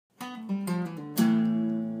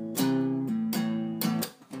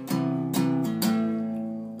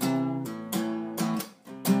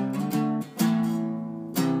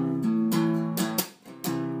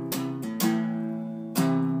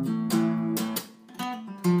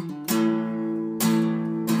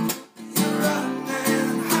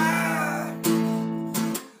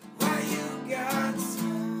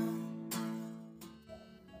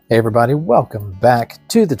Hey everybody, welcome back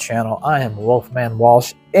to the channel. I am Wolfman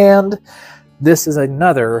Walsh, and this is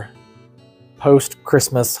another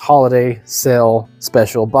post-Christmas holiday sale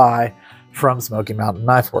special buy from Smoky Mountain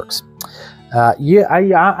Knife Works. I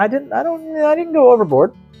didn't go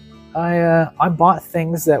overboard. I bought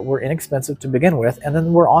things that were inexpensive to begin with, and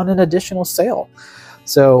then we're on an additional sale.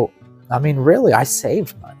 So, I mean, really, I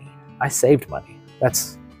saved money. I saved money.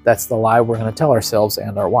 That's the lie we're going to tell ourselves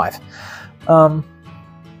and our wife.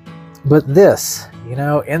 But this, you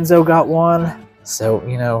know, Enzo got one, so,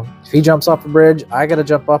 you know, if he jumps off the bridge, I got to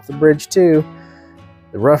jump off the bridge too.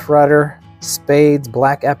 The Rough Ryder Spades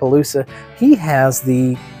Black Appaloosa. He has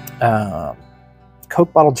the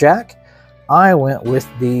Coke Bottle Jack. I went with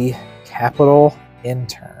the Capital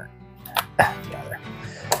Intern.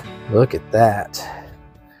 Look at that.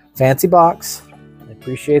 Fancy box. I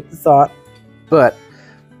appreciate the thought, but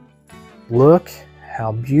look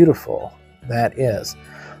how beautiful that is.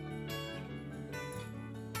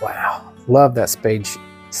 Wow, love that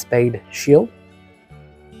spade shield.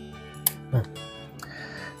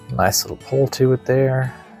 Nice little pull to it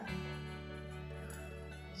there.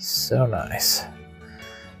 So nice.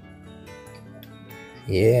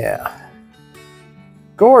 Yeah.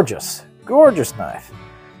 Gorgeous, gorgeous knife.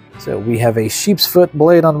 So we have a sheep's foot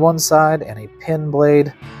blade on one side and a pin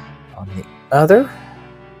blade on the other.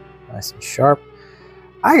 Nice and sharp.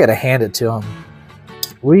 I gotta hand it to him.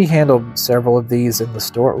 We handled several of these in the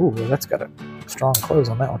store. Ooh, that's got a strong close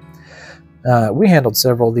on that one. We handled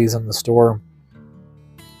several of these in the store.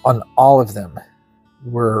 On all of them,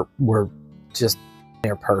 were just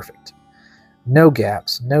near perfect. No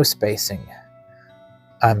gaps, no spacing.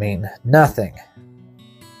 I mean, nothing.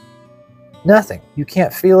 Nothing. You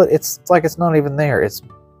can't feel it. It's like it's not even there. It's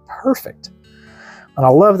perfect. And I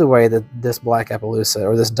love the way that this black Appaloosa,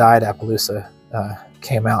 or this dyed Appaloosa,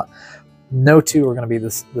 came out. No two are going to be the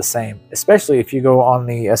same, especially if you go on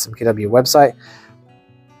the SMKW website.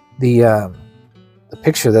 The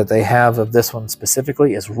picture that they have of this one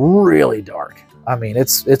specifically is really dark. I mean,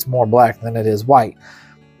 it's more black than it is white.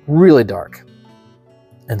 Really dark.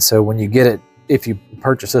 And so when you get it, if you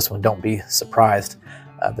purchase this one, don't be surprised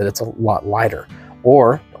that it's a lot lighter.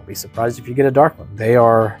 Or don't be surprised if you get a dark one. They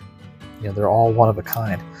are, you know, they're all one of a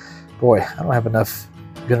kind. Boy, I don't have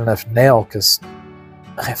good enough nail because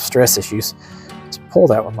I have stress issues. Let's pull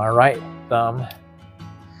that with my right thumb.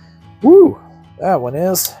 Woo! That one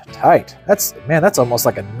is tight. That's almost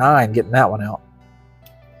like a 9 getting that one out.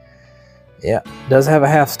 Yeah, does have a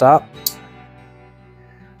half stop.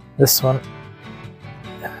 This one,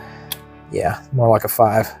 yeah, more like a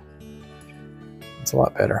 5. It's a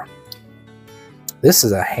lot better. This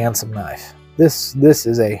is a handsome knife. This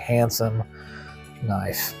is a handsome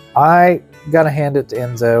knife. I gotta hand it to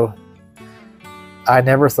Enzo. I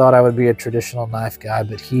never thought I would be a traditional knife guy,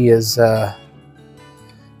 but he is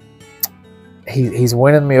he's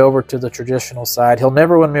winning me over to the traditional side. He'll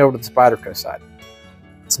never win me over to the Spyderco side.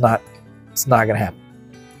 It's not gonna happen.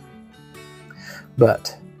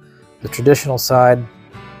 But the traditional side,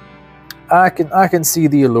 I can see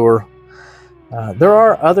the allure. There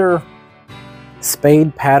are other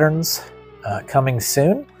spade patterns coming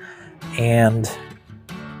soon, and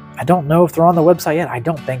I don't know if they're on the website yet. I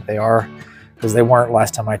don't think they are, because they weren't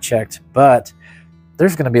last time I checked. But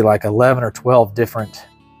there's going to be like 11 or 12 different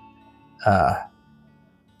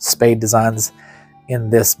spade designs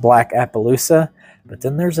in this black Appaloosa. But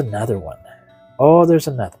then there's another one. Oh, there's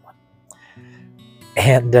another one.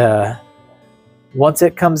 And once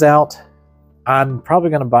it comes out, I'm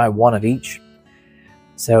probably going to buy one of each.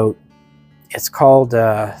 So it's called,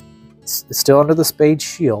 it's still under the spade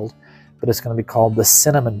shield, but it's going to be called the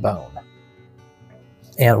Cinnamon Bone.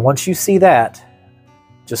 And once you see that,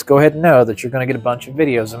 just go ahead and know that you're going to get a bunch of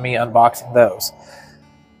videos of me unboxing those,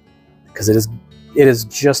 because it is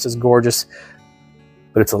just as gorgeous,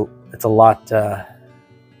 but it's a lot.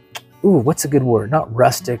 Ooh, what's a good word? Not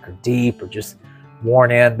rustic or deep or just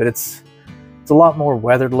worn in, but it's a lot more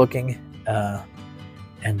weathered looking,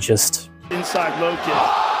 and just inside low kick.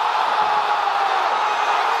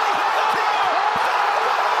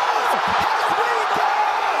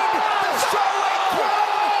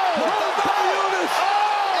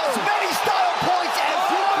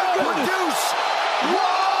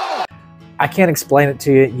 I can't explain it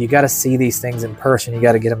to you. You got to see these things in person. You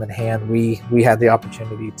got to get them in hand. We had the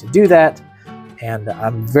opportunity to do that, and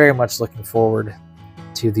I'm very much looking forward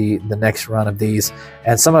to the next run of these.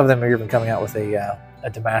 And some of them are even coming out with a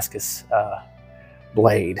Damascus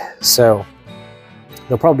blade. So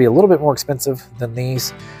they'll probably be a little bit more expensive than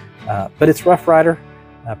these, but it's Rough Ryder,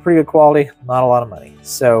 pretty good quality, not a lot of money.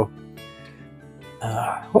 So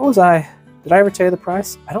what was I Did I ever tell you the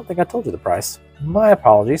price? I don't think I told you the price. My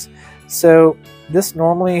apologies. So this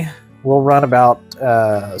normally will run about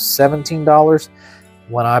 $17.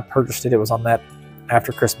 When I purchased it, it was on that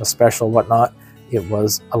after Christmas special, whatnot. It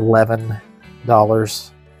was $11.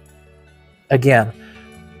 Again,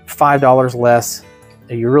 $5 less.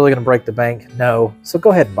 Are you really going to break the bank? No. So go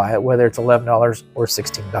ahead and buy it, whether it's $11 or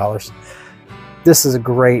 $16. This is a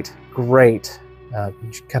great, great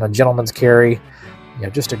kind of gentleman's carry. You know,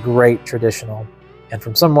 just a great traditional. And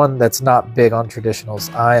from someone that's not big on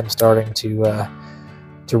traditionals, I am starting to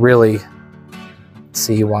really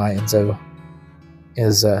see why Enzo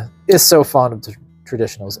is so fond of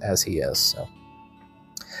traditionals as he is. So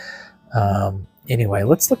anyway,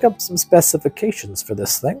 let's look up some specifications for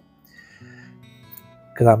this thing,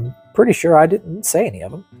 because I'm pretty sure I didn't say any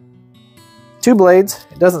of them. 2 blades.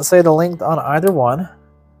 It doesn't say the length on either one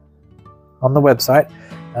on the website.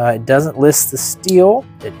 It doesn't list the steel.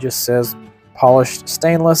 It just says polished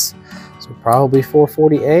stainless. So probably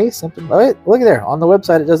 440A, something. Oh, wait, look at there. On the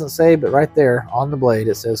website it doesn't say, but right there on the blade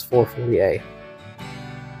it says 440A.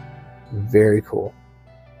 Very cool.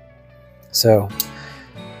 So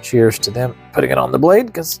cheers to them putting it on the blade,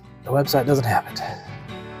 because the website doesn't have it.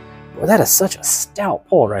 Boy, that is such a stout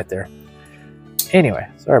pull right there. Anyway,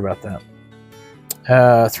 sorry about that.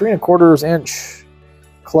 3 1/4 inch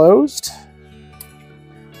closed.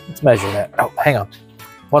 Let's measure that. Oh, hang on.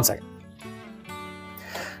 1 second.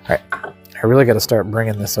 All right. I really got to start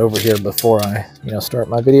bringing this over here before I, start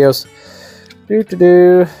my videos.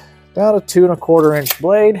 About a 2 1/4 inch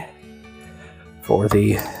blade for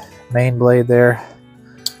the main blade there.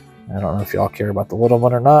 I don't know if y'all care about the little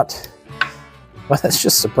one or not, but it's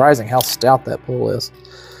just surprising how stout that pull is.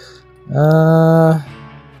 1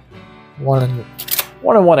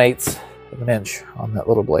 1/8 of an inch on that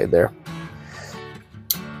little blade there.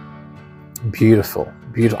 Beautiful,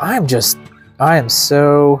 beautiful. I am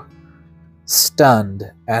so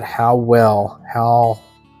stunned at how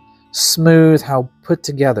smooth, how put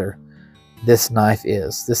together this knife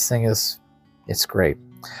is. This thing it's great.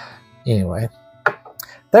 Anyway,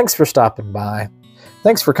 thanks for stopping by.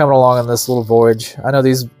 Thanks for coming along on this little voyage. I know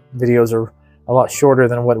these videos are a lot shorter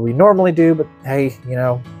than what we normally do, but hey,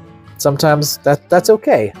 sometimes that's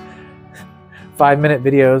okay. 5-minute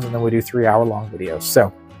videos, and then we do 3-hour-long videos.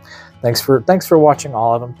 So thanks for watching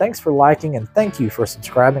all of them. Thanks for liking, and thank you for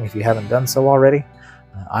subscribing if you haven't done so already.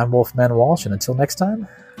 I'm Wolfman Walsh, and until next time,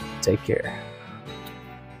 take care.